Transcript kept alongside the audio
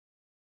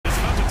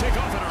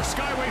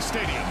Skyway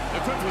Stadium,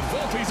 equipped with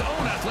Volpe's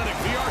own athletic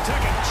VR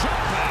tech and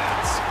jump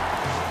pads.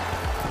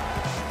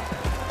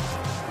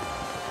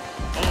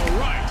 All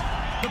right,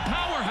 the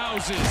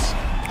powerhouses,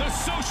 the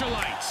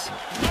socialites,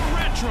 the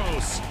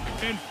retros,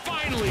 and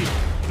finally,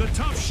 the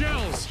tough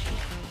shells.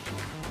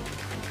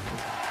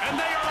 And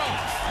they are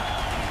off.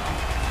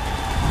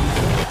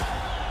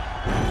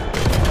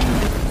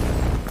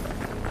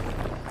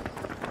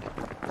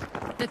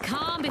 The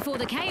calm before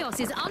the chaos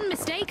is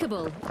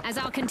unmistakable as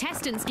our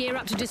contestants gear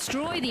up to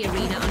destroy the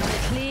arena under the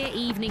clear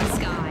evening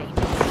sky.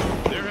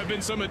 There have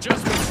been some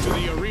adjustments to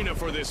the arena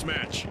for this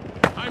match.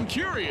 I'm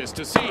curious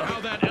to see how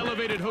that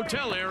elevated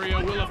hotel area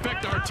will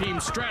affect our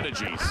team's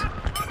strategies.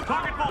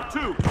 Target Vault 2!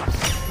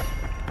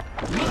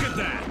 Look at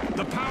that!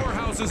 The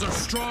powerhouses are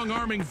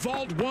strong-arming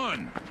Vault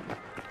 1.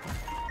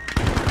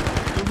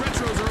 The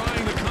retros are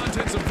eyeing the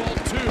contents of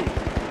Vault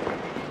 2.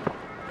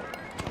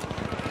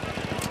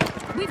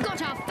 We've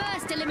got our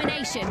first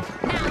elimination.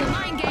 Now the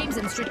mind games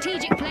and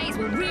strategic plays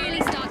will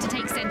really start to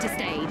take center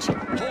stage.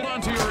 Hold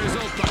on to your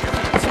result bucket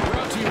hats.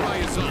 Brought to you by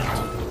Result.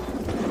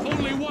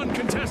 Only one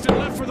contestant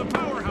left for the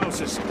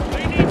powerhouses.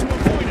 They need to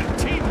avoid a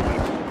team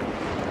wipe.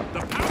 The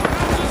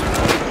powerhouses are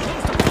coming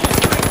close to full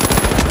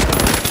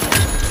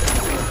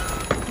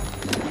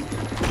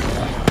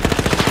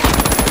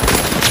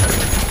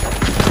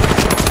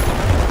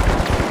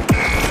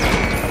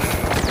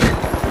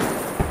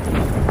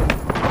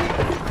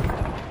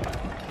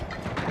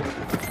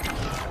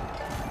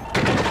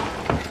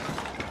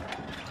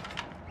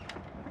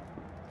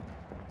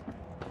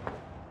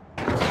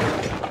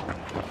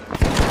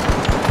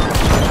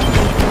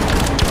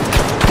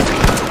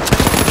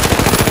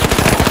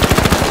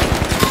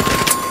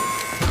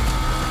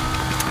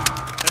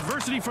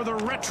for the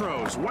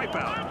retros.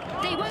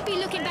 Wipeout. They won't be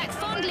looking back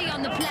fondly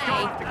on the play.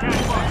 The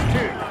cash box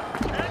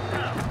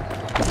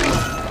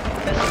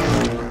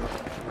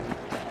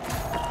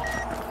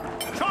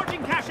 2.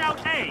 Charging cash out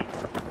A.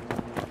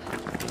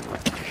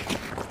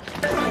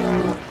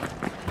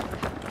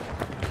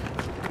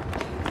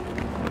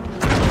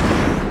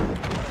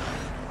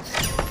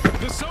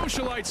 The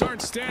socialites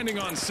aren't standing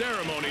on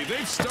ceremony.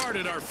 They've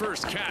started our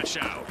first cash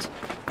out.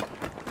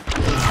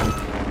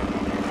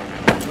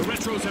 The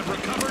retros have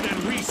recovered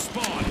and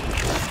respawned.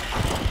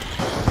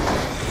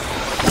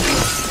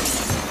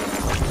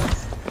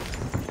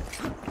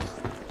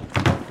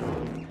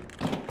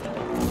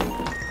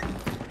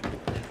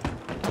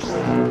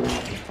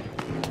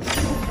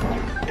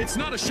 It's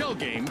not a shell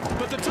game,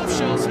 but the tough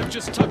shells have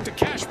just tucked a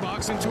cash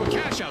box into a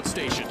cash out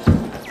station.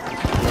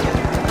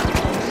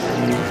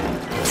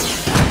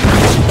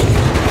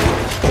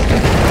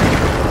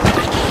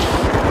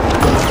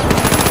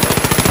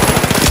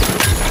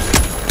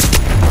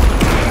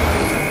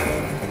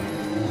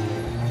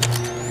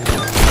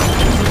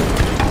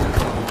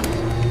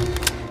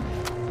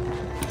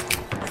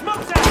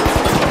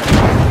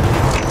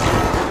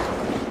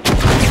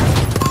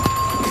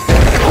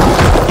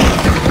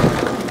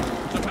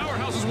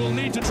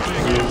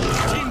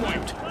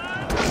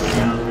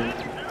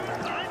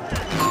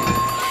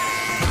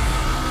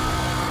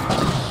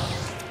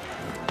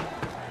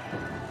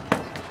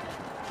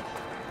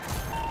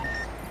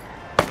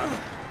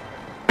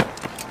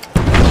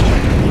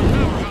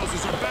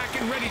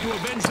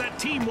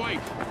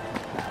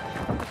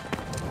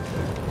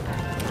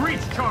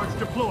 Breach charge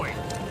deployed.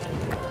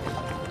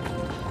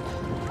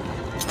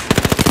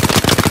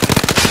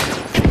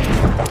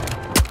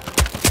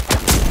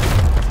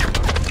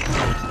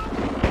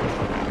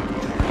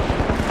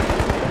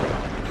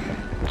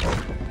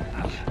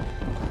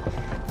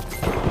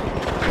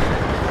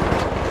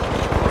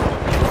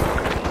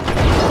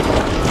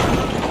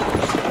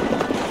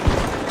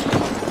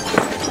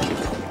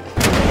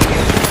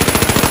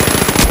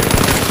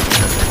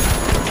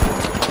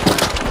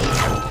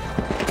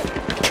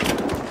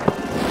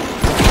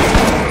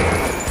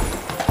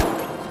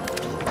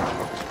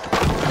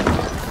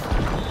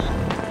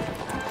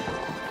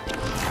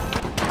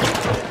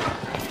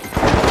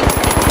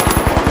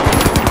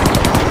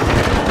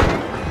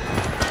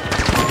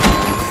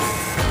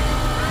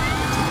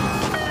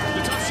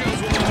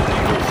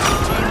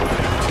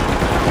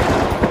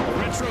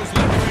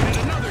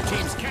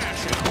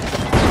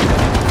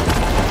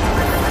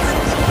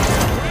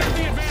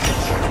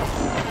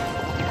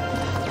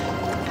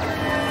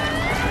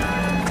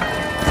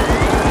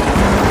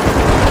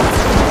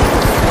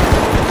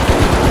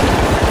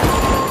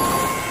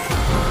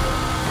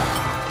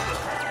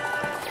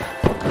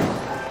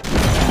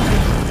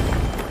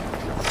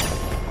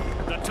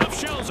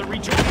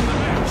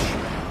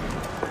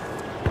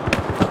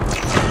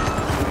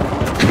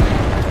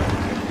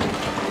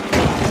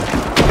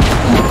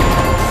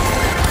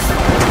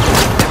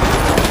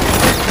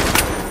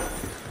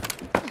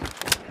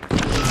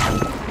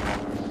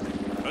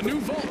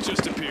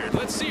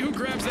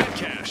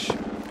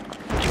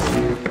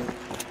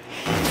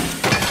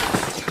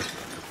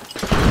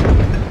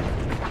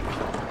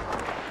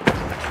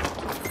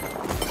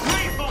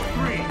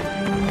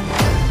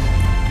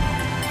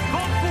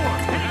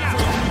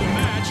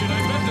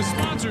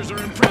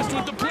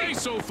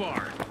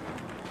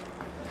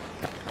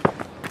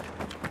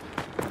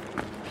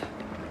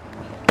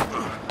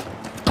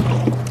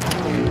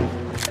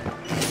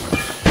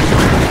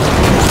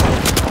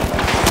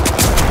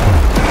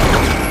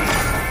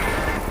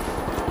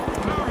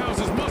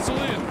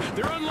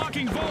 We're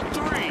unlocking Vault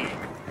 3.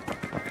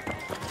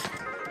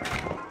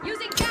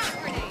 Using gas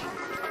grenade.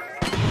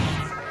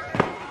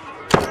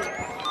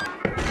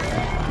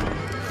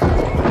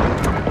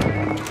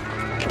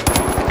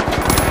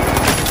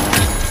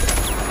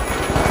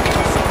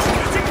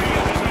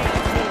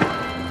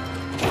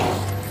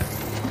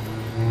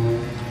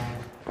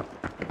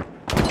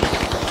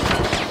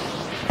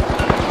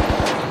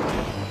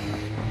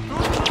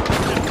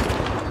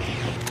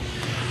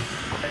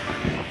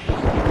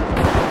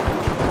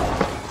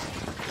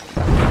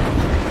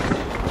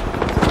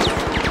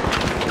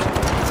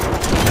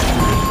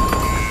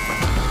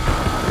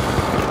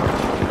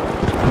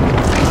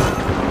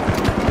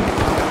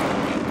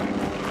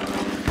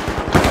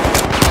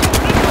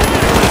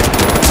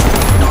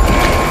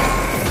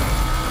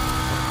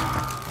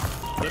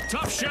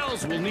 Tough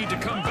shells will need to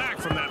come back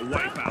from that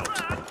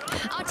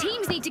wipeout. Our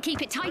teams need to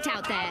keep it tight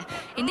out there.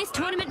 In this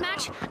tournament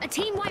match, a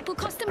team wipe will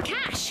cost them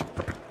cash.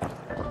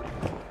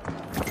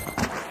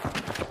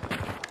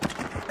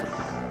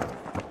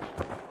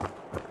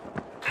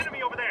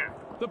 Enemy over there.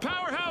 The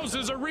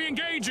powerhouses are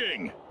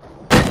re-engaging.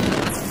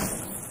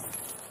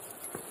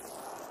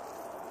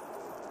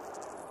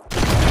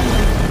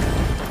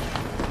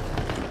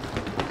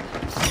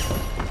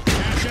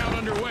 Cash out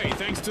underway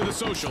thanks to the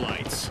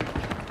socialites.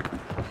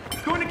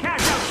 Going to cash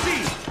out C.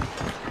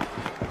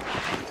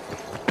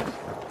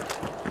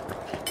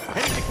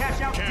 Heading to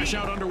cash out Cash D.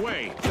 out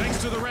underway thanks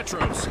to the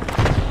retros.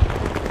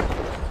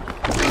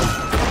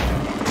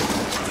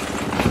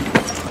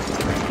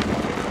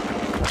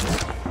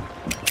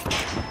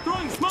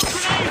 Throwing smoke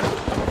grenade.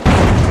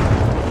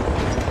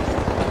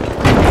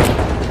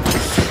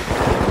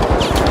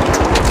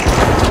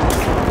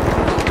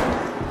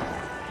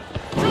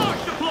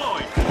 Charge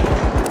deployed.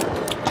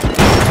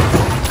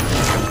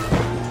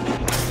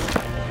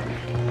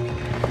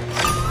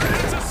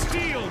 That's a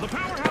steal. The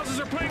powerhouses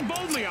are playing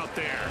boldly out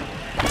there.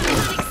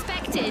 As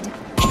expected.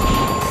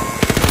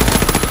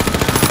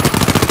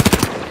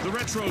 The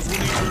retros will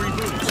need to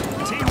reboot.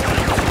 Team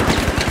wipe.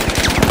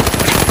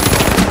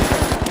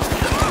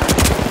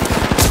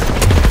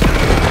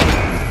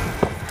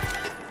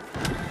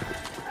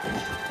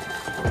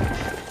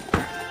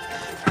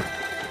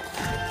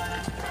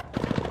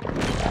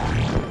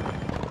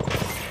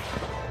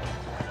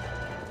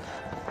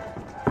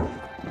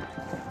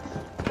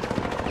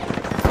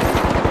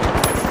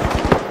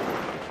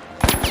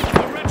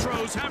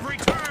 Have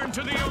returned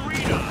to the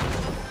arena.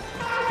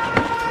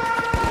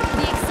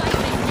 The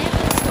excitement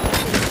never stops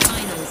in the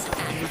finals,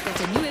 and we've got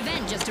a new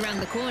event just around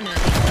the corner.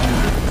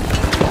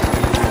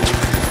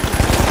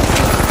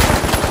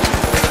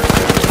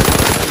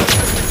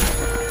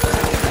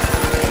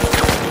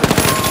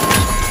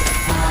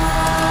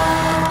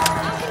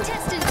 Our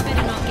contestants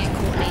better not get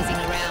caught lazing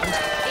around.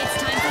 It's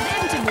time for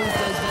them to move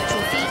those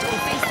virtual feet or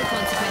face the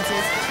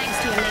consequences thanks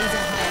to a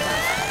laser high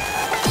above.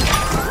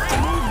 Great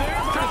move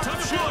there by the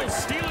tough shells,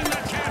 stealing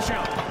that cash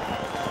out.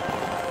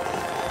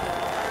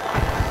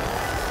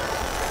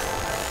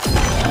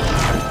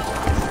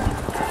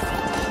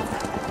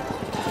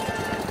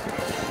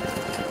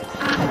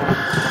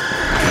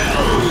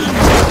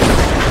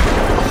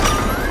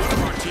 One of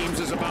our teams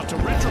is about to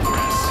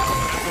retrogress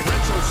as the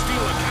retros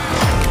steal a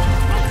cash out.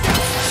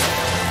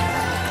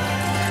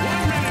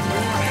 1 minute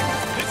warning.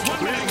 This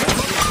 1 minute was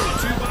referred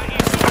to by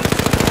each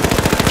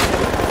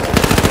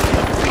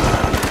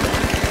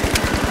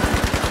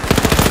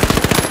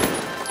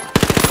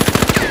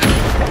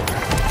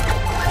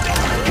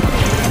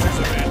This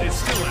event is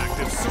still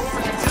active, so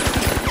our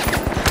contestants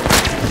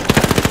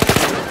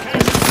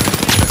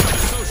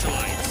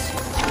socialites.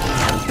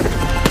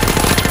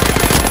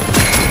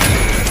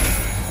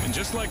 And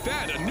just like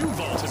that, a new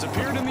vault has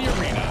appeared in the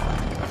arena.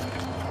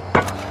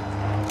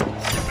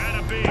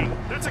 Bada bing!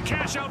 That's a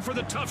cash out for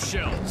the tough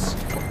shells.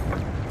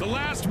 The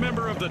last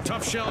member of the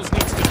tough shells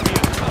needs to be a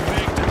tough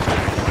egg to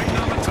crack, right,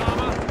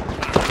 Namatama?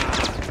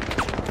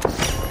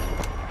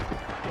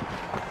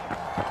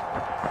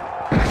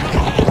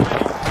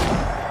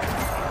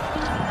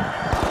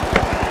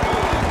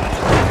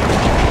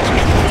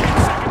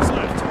 Seconds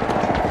left.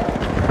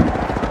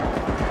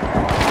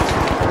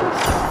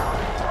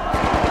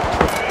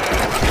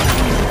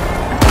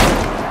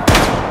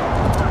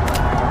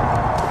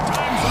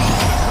 Time's up.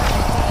 The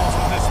curtain falls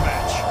on this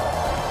match.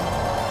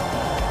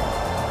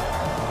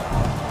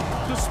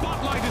 The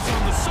spotlight is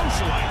on the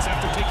socialites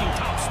after taking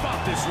top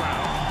spot this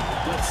round.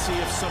 Let's see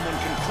if someone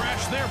can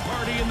crash their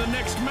party in the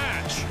next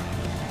match.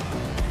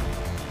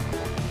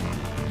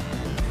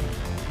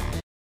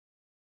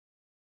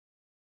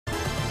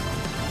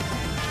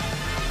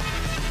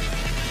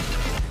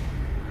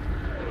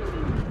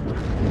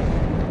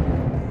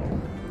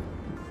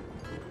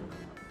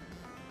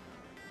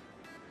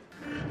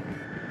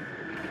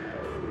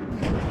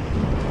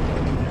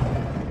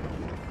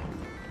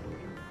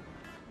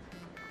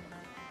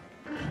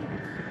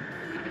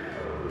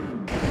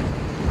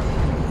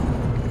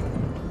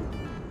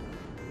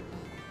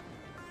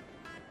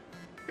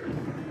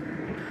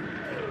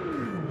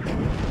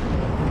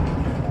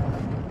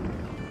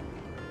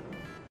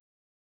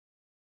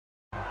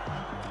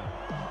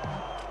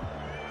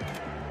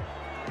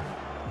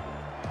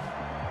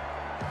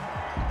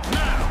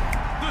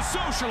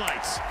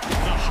 socialites,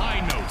 the high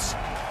notes,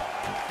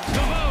 the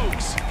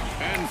vogues,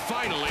 and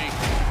finally,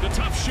 the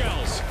tough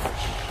shells.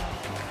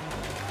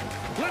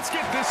 Let's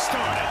get this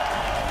started.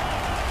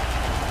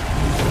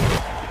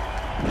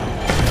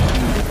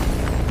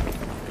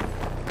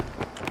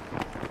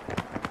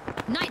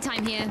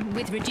 Nighttime here,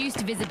 with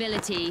reduced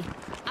visibility.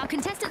 Our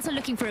contestants are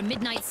looking for a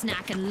midnight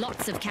snack and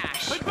lots of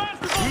cash.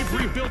 We've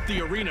rebuilt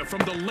the arena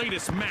from the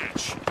latest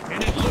match,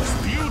 and it looks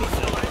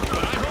beautiful.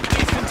 But I hope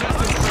these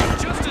contestants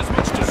bring just as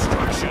much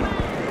destruction.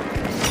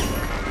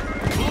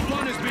 Vault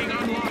 1 is being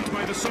unlocked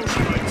by the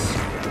socialites.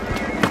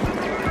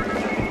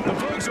 The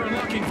Vogues are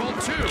unlocking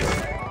Vault 2.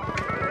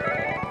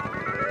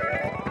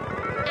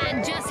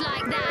 And just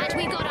like that,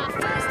 we got our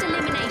first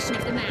elimination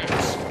of the match.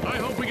 I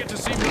hope we get to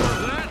see more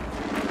of that.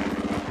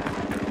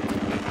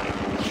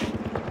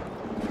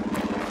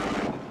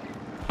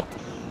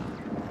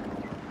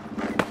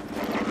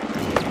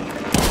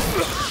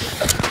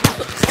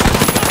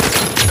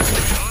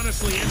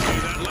 Honestly envy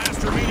that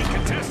last remaining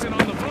contestant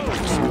on the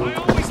Vogues. I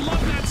always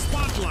love that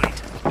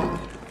spotlight.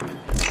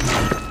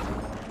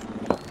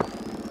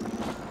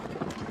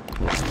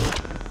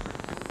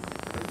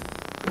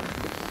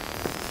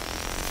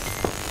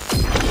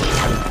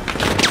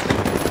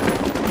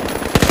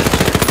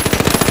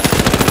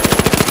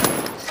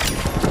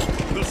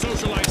 The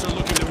socialites are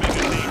looking to make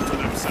a name for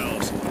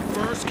themselves.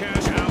 First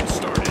cash out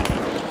started.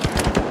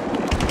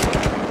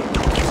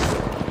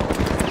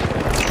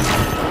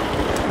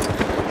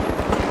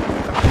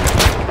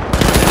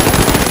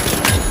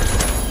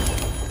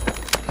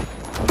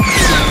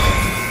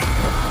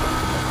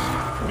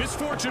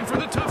 Misfortune for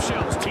the tough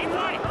shells. Team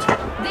wiped.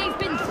 They've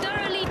been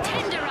thoroughly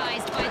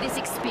tenderized by this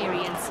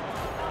experience.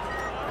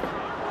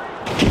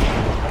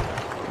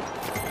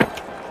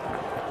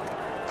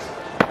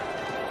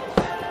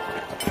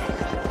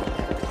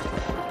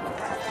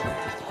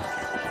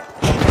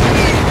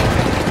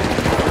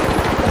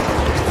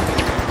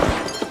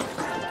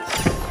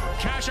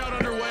 Cash out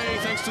underway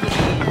thanks to the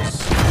Vogues.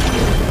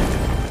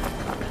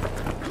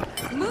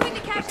 Moving the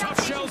cash The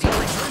tough shells have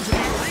returned to the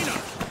arena.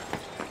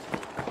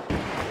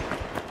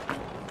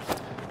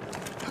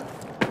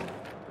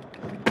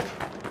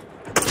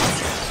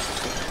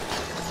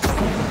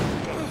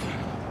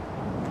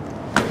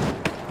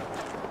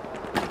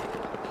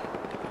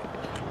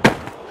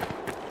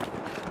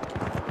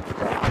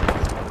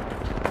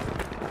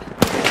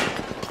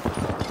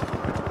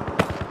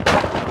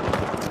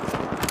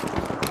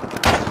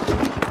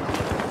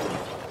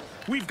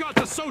 We've got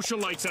the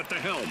socialites at the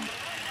helm.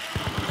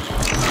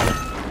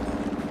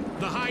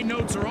 The high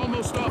notes are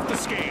almost off the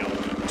scale.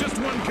 Just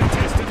one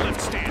contestant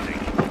left standing.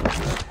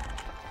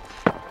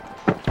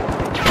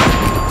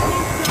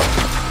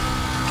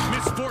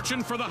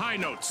 Misfortune for the high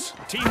notes.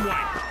 Team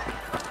wipe.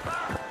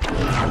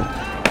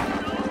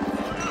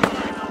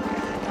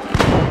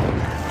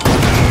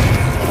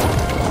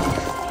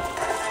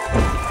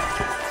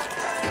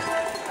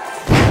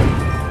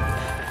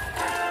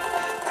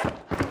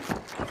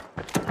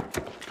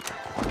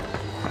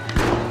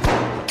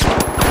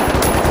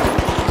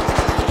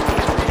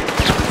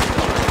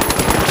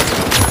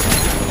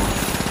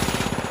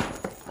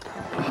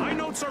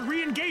 Are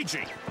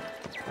re-engaging.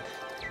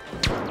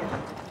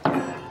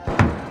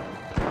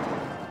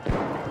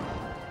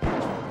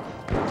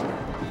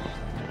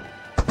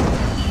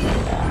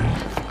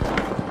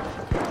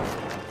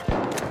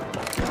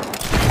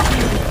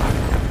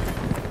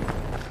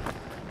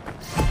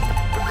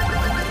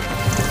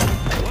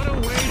 What a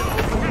way to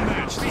open the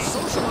match. The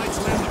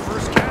socialites land the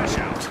first cash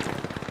out.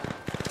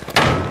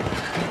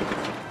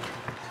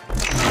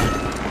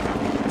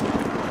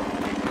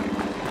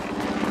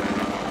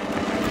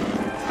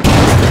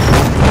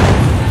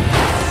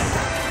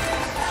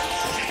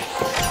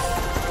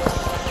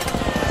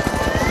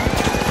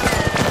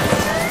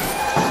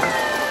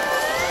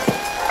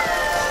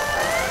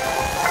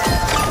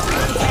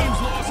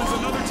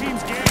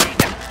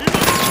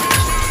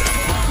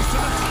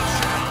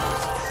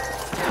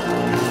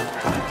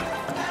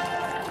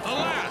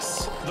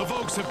 The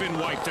Vogues have been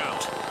wiped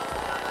out.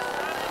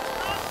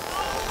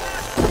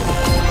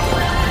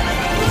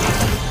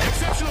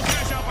 Exceptional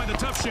cash out by the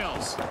tough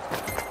shells.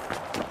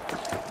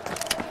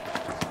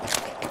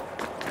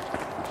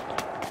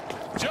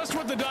 Just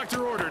what the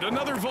doctor ordered,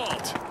 another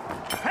vault.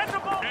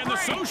 And the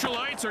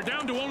socialites are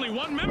down to only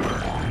one member.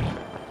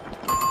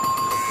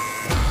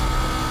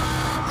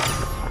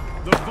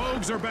 The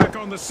Vogues are back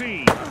on the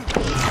scene.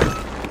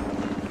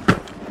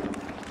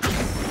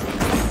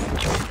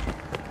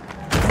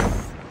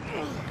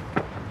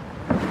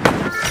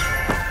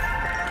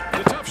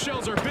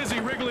 Shells are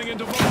busy wriggling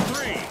into Vault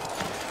 3.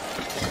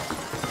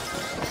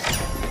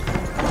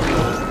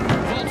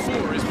 Vault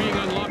 4 is being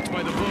unlocked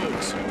by the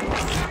Vogues.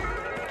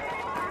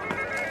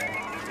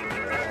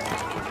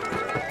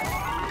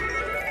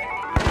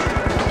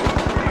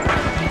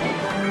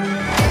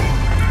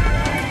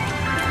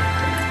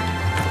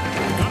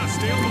 Not a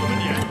stale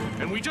moment yet,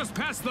 and we just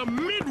passed the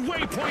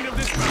midway point of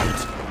this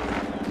bout.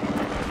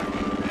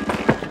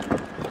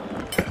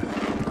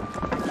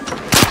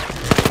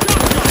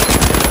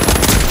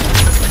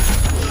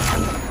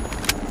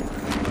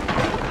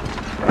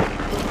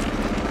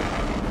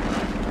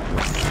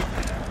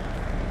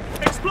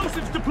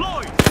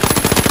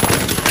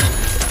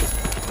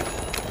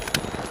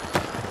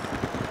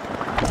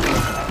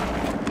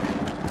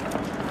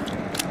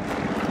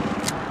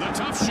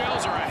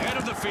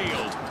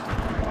 field.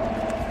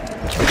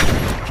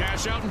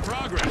 Cash out in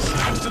progress,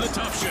 thanks to the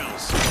tough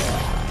shells.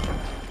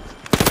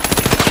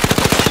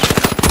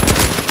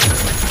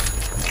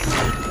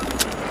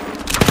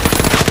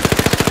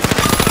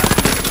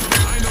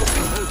 I know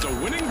proposed a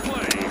winning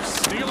play,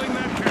 stealing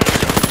that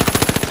cash.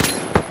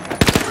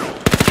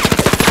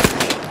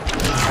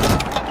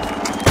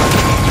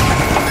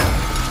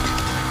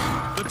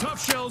 The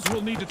tough shells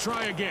will need to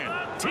try again.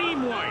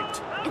 Team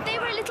wiped. They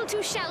were a little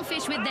too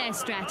shellfish with their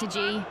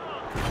strategy.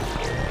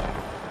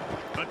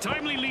 A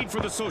timely lead for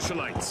the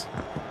socialites.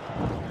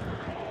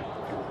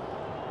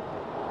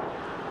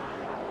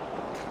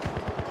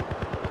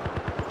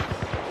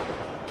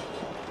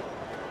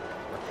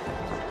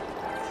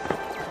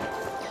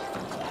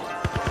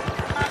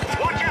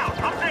 Watch out!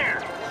 Up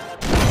there!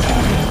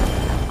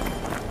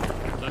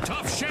 The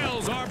tough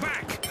shells are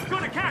back.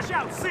 Gonna cash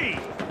out C!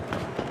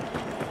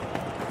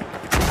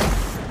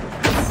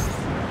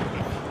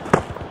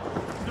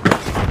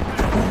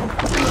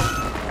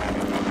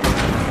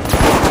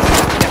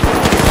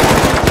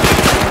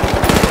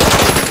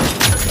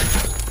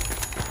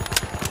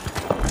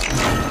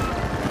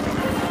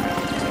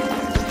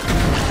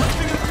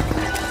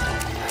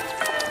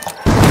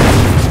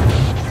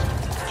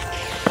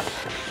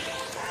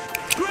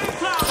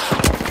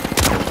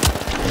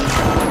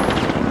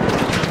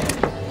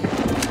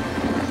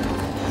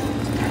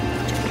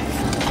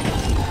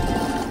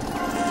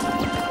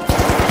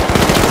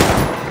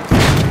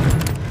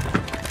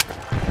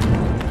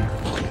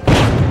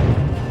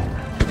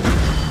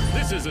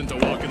 Isn't a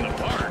walk in the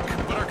park,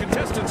 but our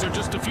contestants are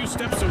just a few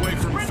steps away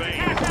from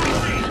fame.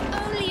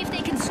 Only if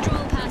they can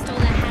stroll past all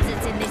the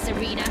hazards in this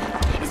arena.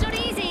 It's not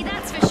easy,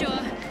 that's for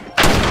sure.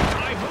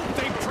 I hope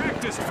they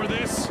practiced for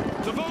this.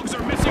 The Vogues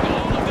are missing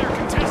all of their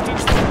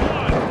contestants for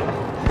one.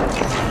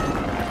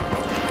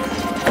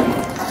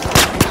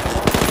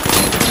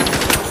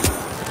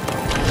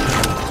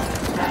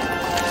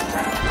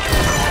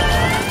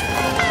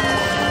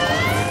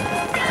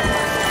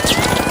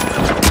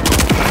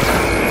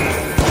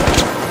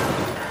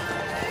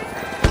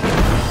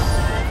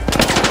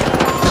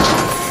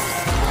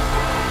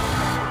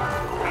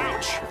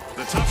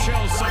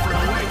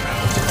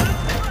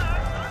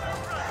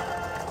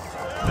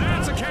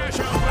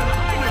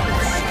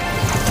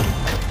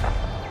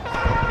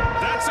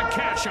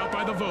 Out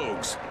by the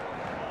Vogues.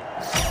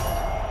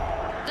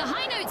 The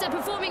High Notes are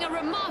performing a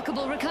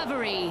remarkable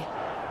recovery.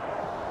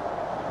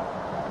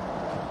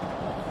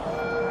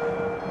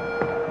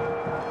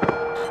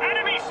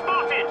 Enemy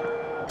spotted!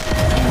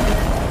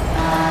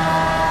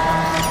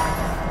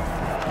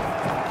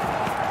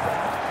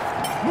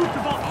 Move to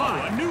vault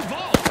 5. A new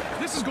vault!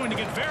 This is going to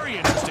get very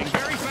interesting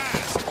very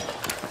fast.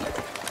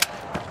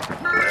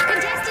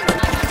 Contestants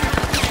might want to have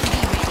a plan B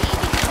ready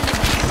because an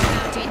event is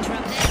about to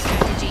interrupt their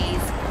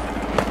strategies.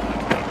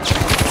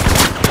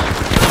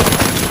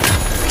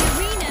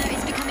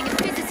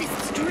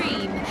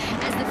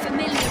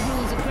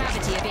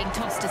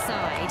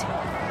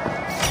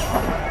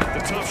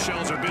 Tough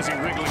shells are busy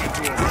wriggling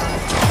into a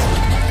vault.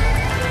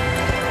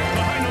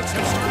 The High Notes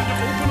have started to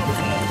open a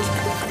vault.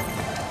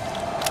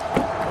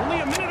 Only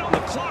a minute on the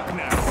clock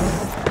now.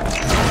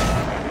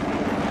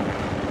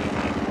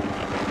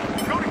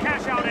 Go to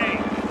cash out A.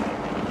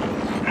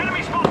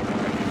 Enemy spot!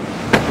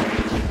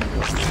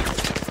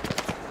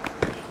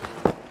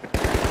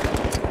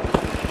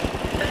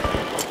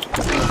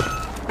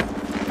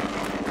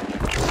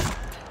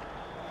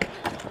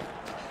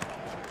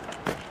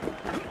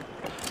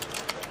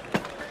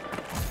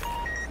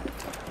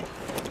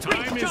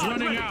 Time is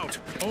running out.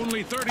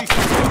 Only 30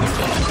 seconds on the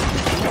clock.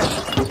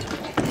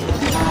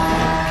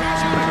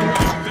 Cash out of the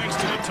way, thanks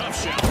to the tough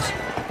shells.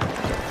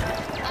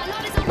 A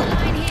lot is on the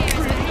line here as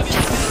we're heading into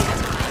overtime.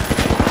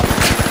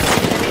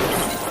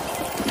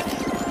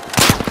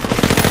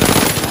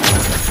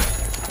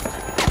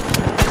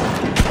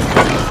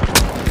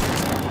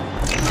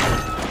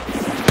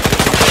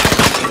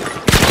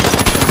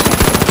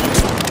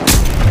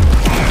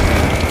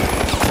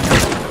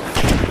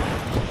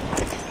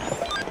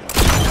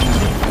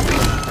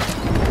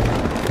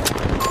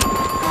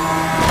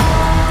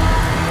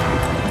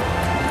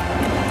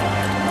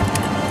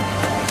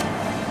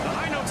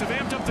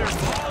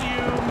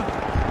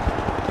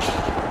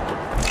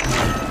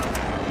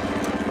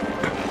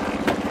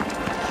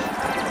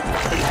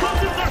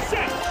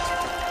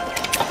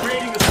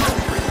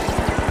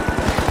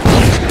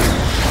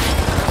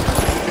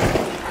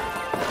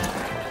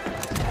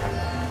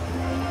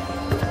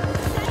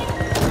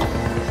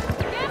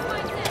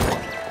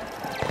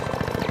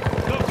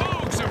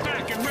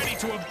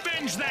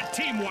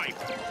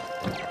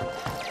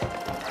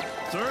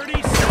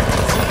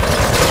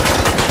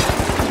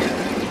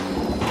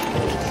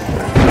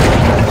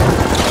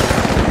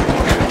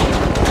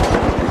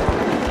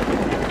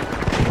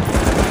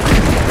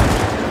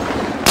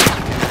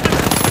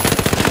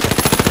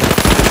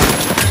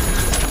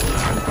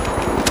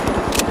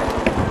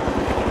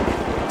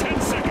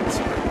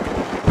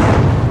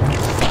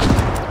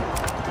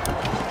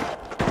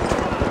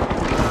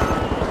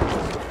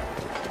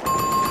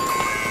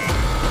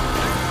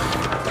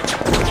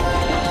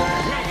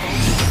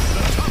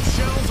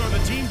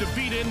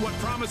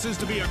 promises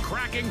to be a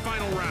cracking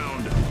final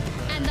round.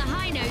 And the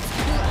high notes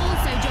will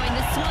also join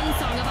the swan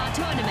song of our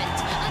tournament.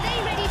 Are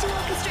they ready to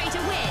orchestrate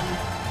a win?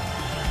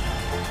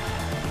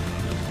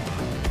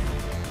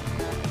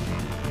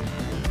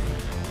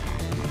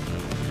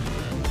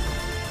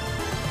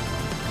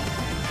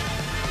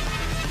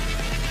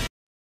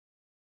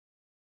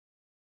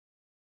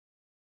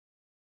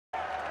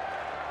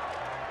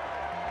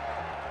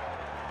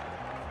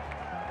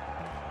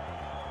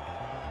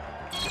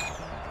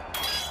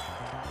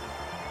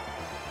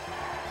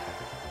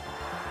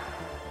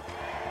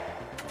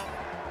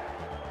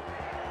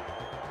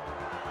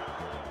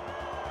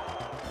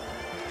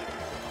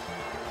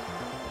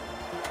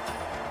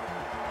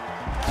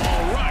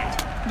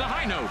 The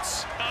high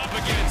notes up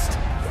against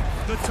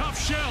the tough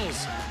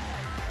shells.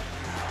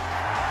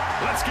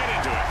 Let's get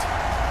into it.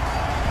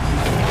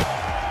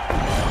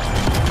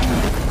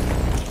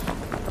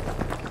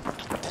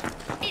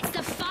 It's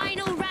the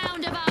final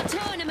round of our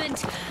tournament.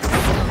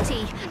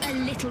 Scotty, a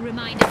little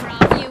reminder for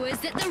our viewers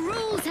that the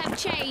rules have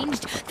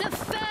changed. The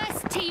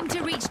first team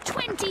to reach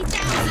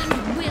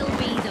 20,000 will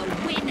be the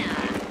winner.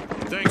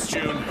 Thanks,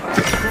 June. Of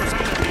course, I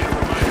don't need a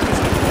reminder.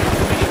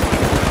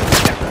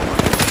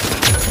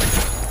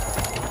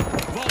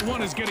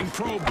 One is getting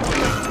probed by the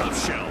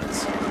tough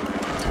shells.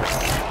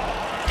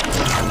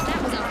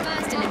 That was our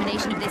first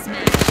elimination of this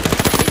match.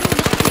 It will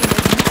likely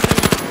not the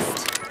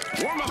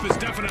last. Warm-up is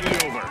definitely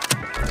over.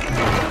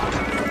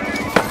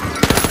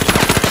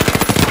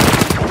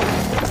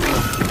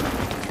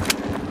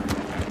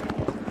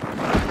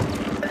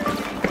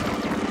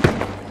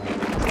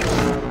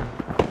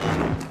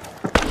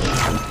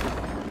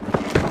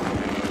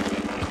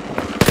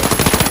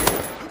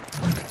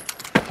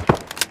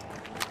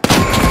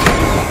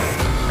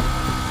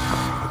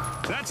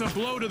 That's a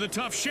blow to the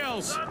tough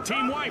shells.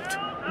 Team wiped.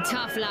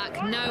 Tough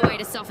luck. No way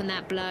to soften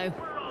that blow.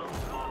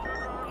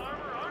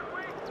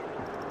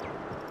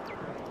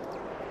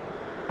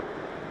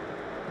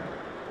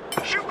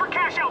 Shoot for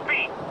cash out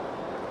B.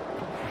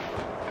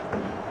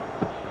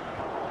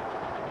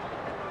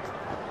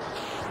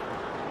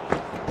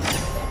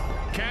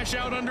 Cash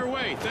out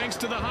underway, thanks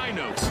to the high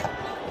notes.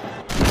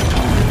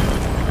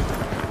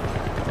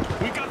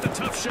 We got the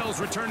tough shells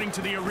returning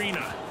to the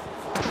arena.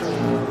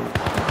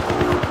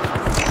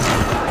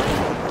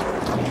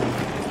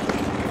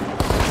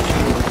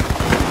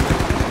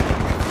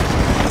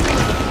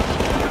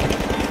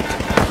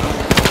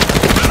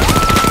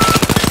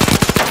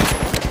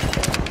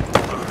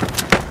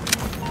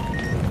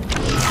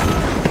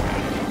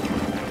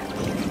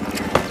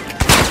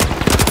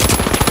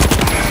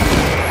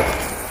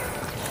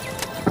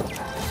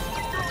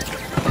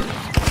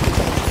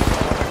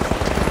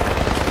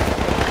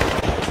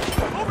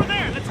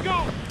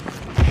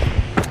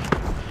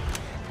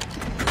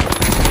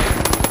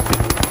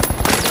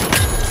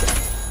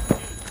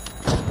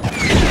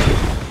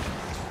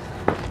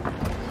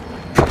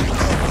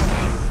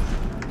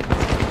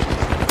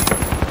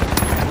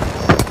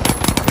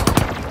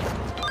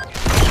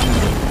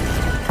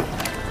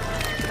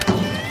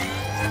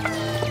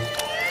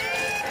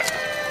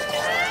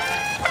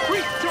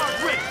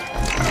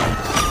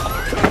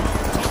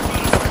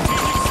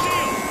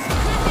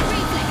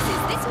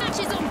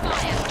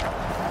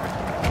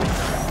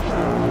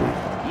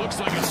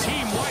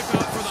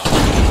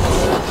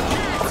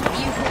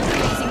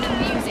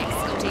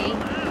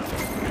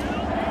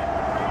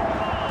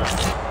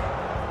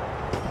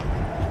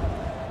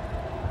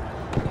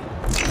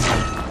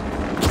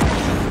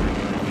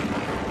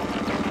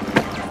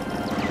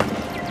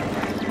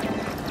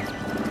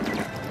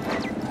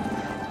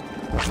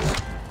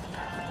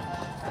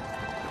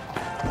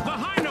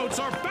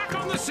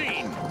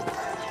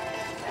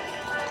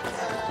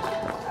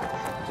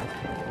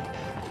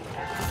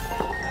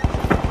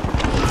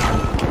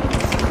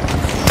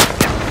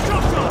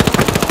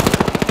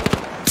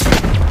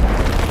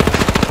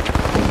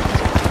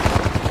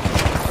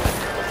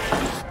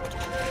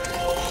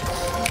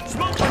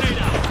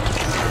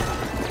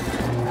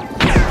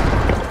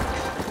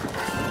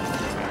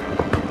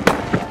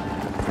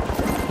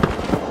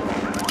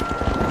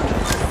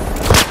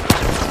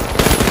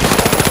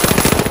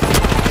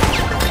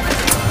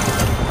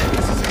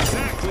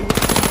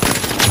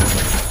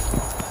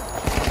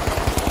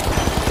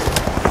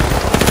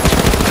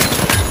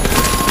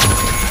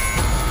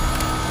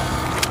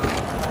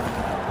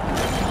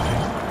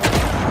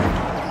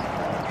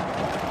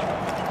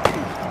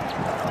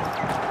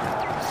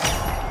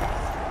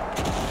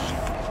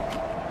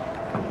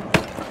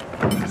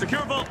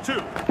 Secure Vault 2.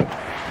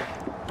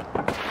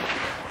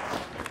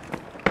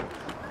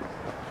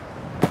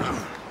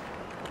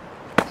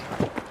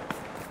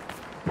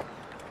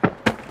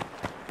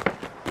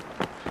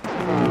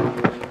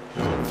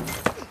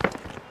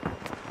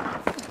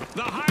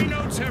 The high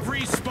notes have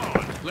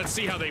respawned. Let's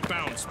see how they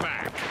bounce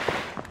back.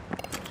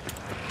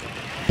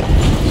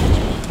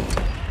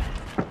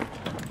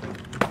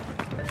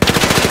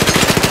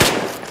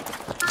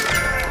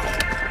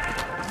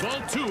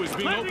 Vault 2 is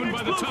being opened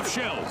by the tough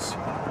shells.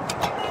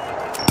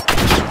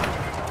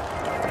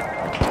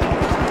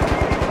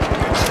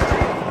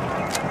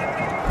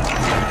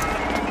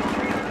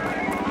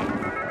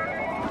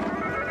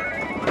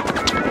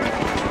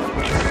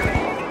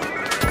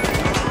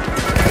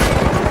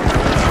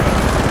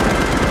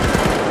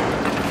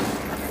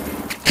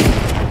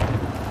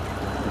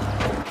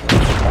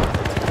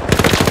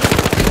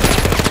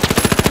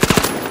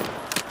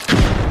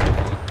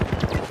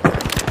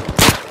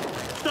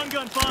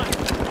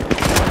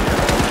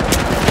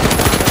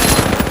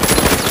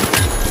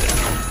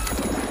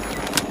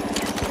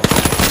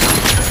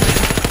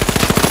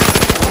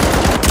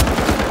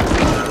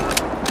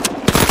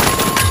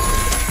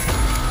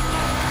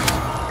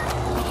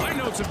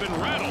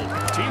 rattled.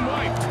 Team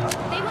wiped.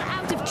 They were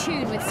out of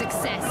tune with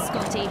success,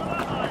 Scotty.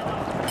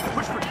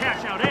 Push for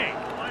cash out A.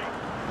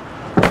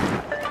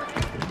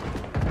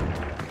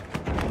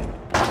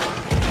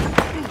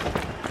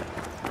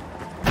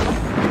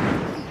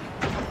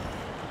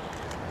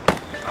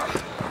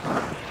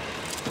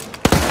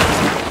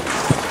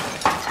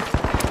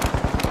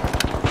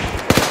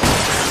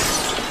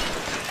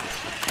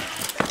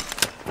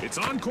 It's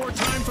encore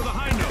time for the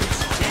high notes.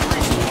 Team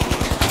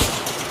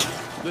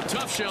respawn. The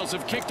tough shells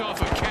have kicked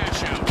off a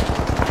cash out.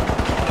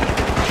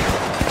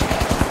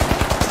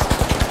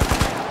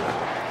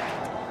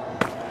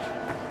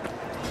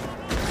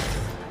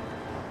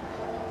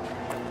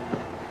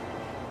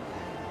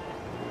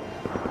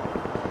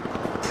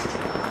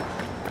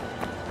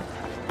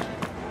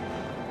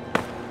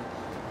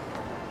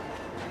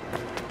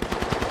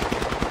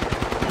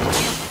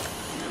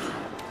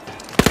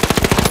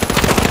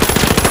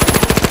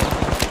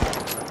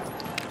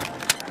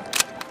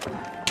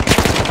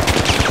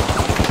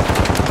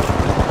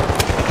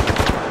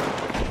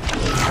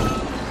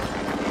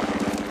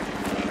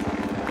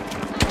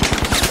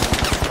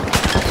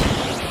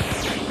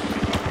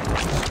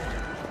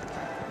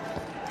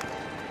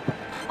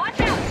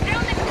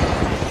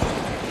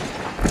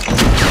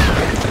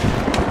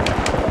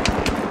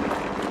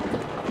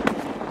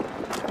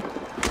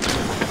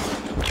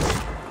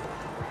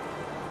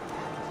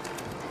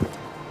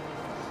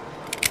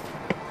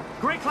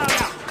 Great cloud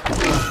out.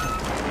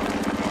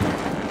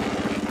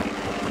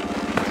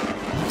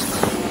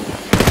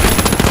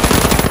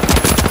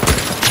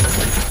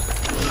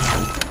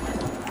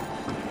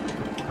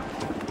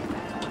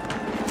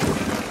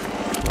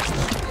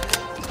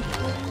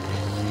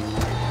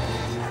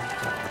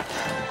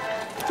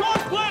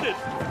 Torch planted!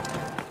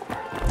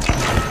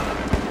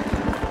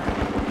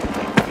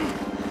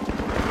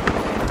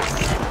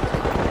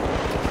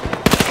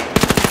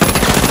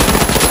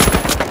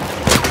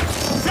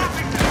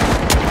 Zapping them.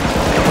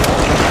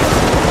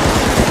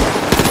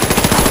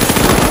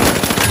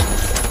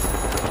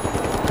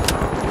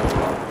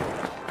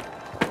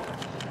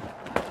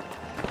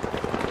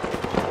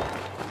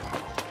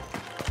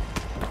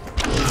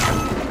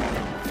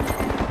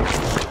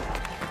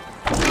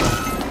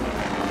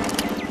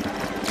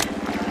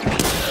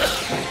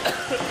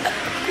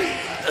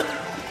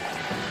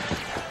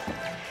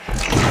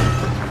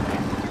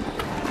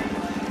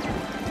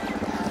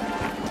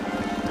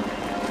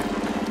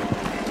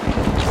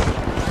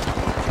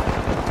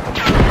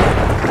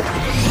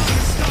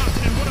 Stopped,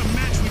 and what a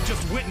match we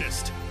just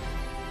witnessed.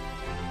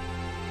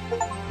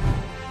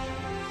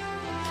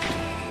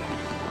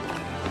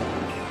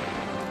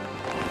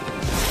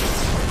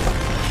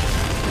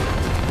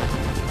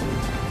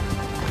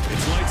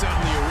 It's lights out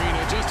in the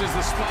arena just as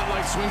the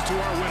spotlight swings to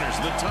our winners,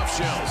 the Tough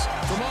Shells.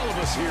 From all of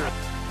us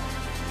here.